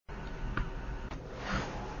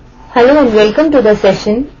Hello and welcome to the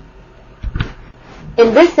session.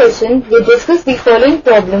 In this session, we discuss the following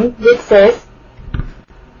problem which says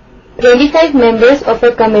 25 members of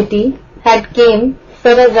a committee had came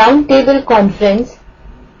for a round table conference.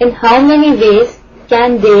 In how many ways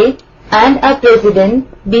can they and a president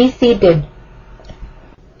be seated?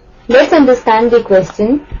 Let's understand the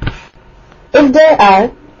question. If there are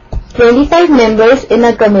 25 members in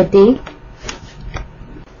a committee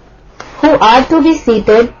who are to be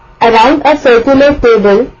seated around a circular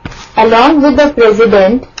table along with the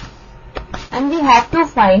president, and we have to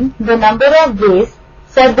find the number of ways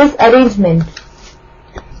for this arrangement.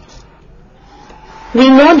 We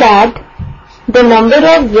know that the number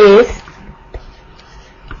of ways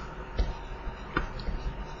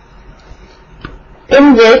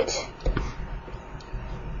in which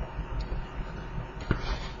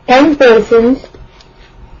n persons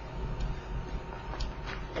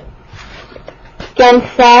can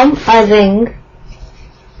form a ring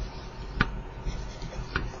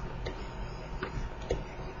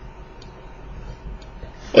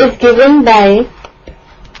is given by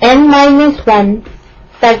n minus 1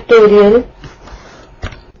 factorial.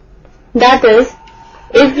 That is,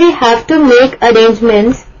 if we have to make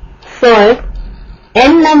arrangements for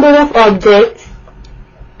n number of objects,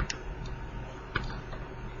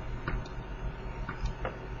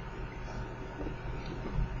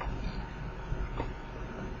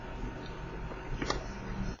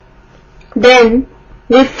 then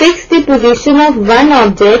we fix the position of one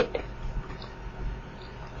object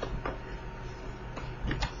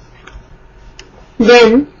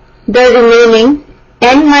then the remaining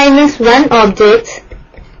n minus 1 objects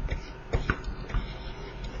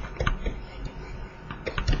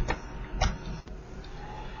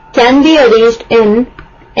can be arranged in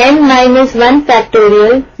n minus 1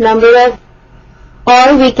 factorial number of,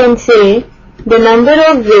 or we can say the number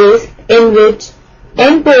of ways in which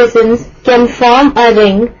n persons can form a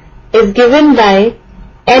ring is given by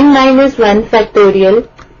n minus 1 factorial.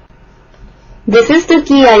 This is the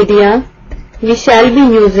key idea we shall be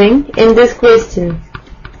using in this question.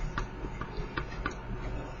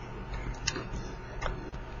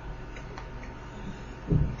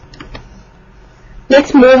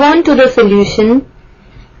 Let's move on to the solution.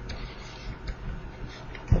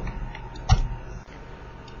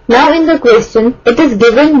 Now in the question, it is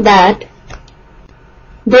given that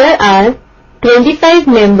there are 25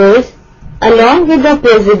 members along with the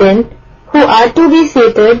president who are to be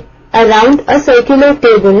seated around a circular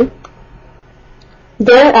table.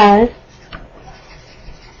 There are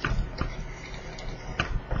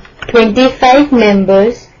 25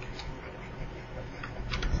 members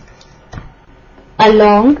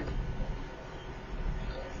along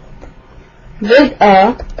with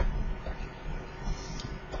a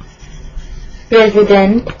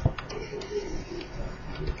president,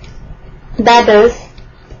 that is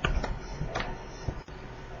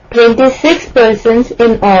 26 persons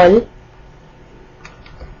in all,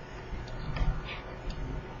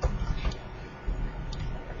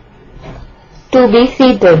 to be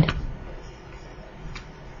seated.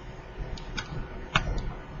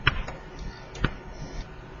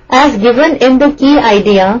 As given in the key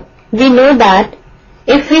idea, we know that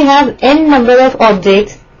if we have n number of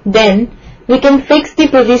objects, then we can fix the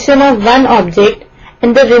position of one object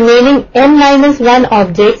and the remaining n minus 1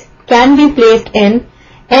 objects can be placed in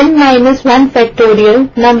n minus 1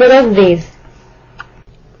 factorial number of ways.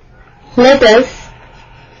 Let us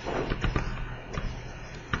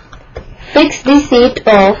fix the seat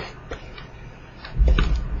of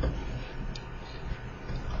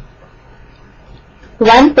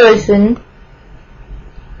one person,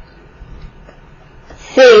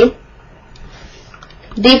 say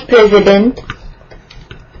the president,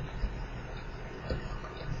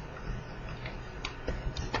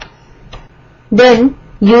 then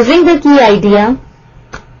using the key idea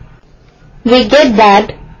we get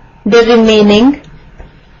that the remaining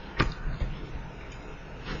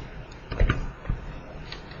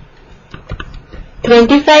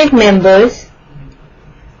 "25 members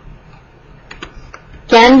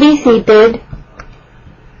can be seated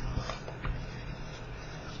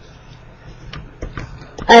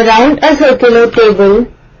around a circular table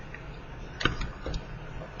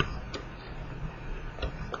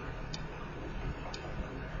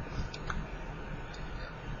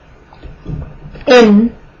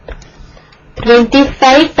in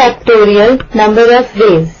 25 factorial number of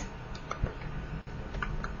ways."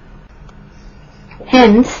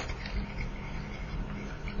 Hence,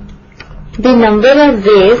 the number of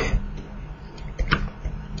ways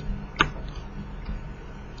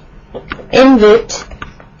in which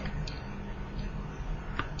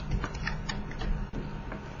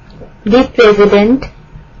the President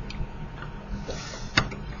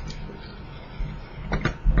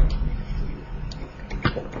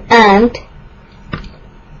and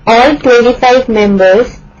all 25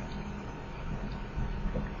 members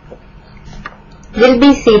will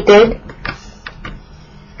be seated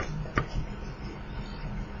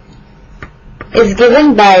is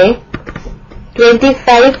given by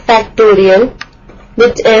 25 factorial,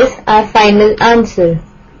 which is our final answer.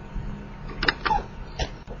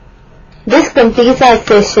 This completes our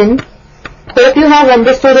session. Hope you have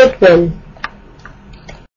understood it well.